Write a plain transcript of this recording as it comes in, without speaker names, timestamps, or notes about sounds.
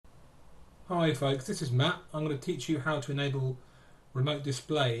Hi folks, this is Matt. I'm going to teach you how to enable remote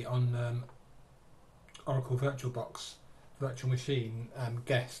display on Oracle VirtualBox virtual machine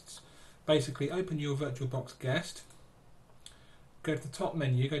guests. Basically, open your VirtualBox guest, go to the top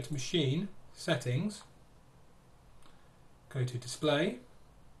menu, go to Machine, Settings, go to Display,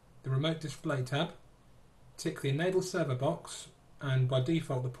 the Remote Display tab, tick the Enable Server box, and by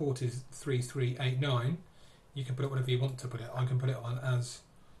default the port is 3389. You can put it whatever you want to put it. I can put it on as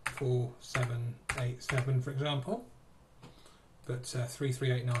 4787 for example, but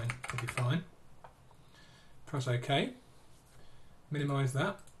 3389 will be fine. Press OK, minimize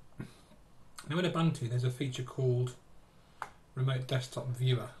that. Now in Ubuntu there's a feature called Remote Desktop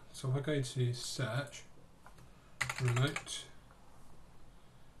Viewer. So if I go to Search, Remote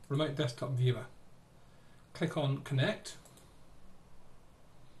Desktop Viewer, click on Connect,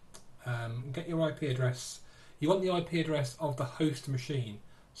 get your IP address. You want the IP address of the host machine.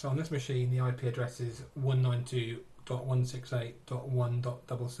 So on this machine the IP address is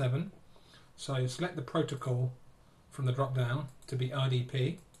 192.168.1.77. So select the protocol from the drop down to be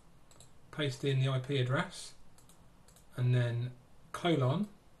RDP, paste in the IP address, and then colon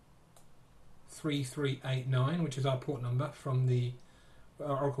 3389, which is our port number from the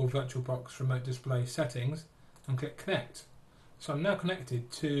Oracle VirtualBox remote display settings, and click connect. So I'm now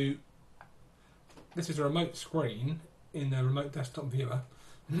connected to, this is a remote screen in the remote desktop viewer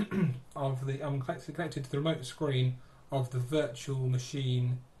of the, I'm connected to the remote screen of the virtual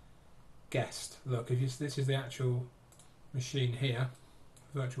machine guest. Look, if you, this is the actual machine here,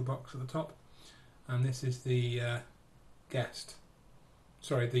 VirtualBox at the top, and this is the guest.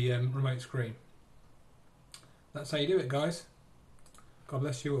 Sorry, the remote screen. That's how you do it, guys. God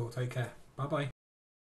bless you all. Take care. Bye bye.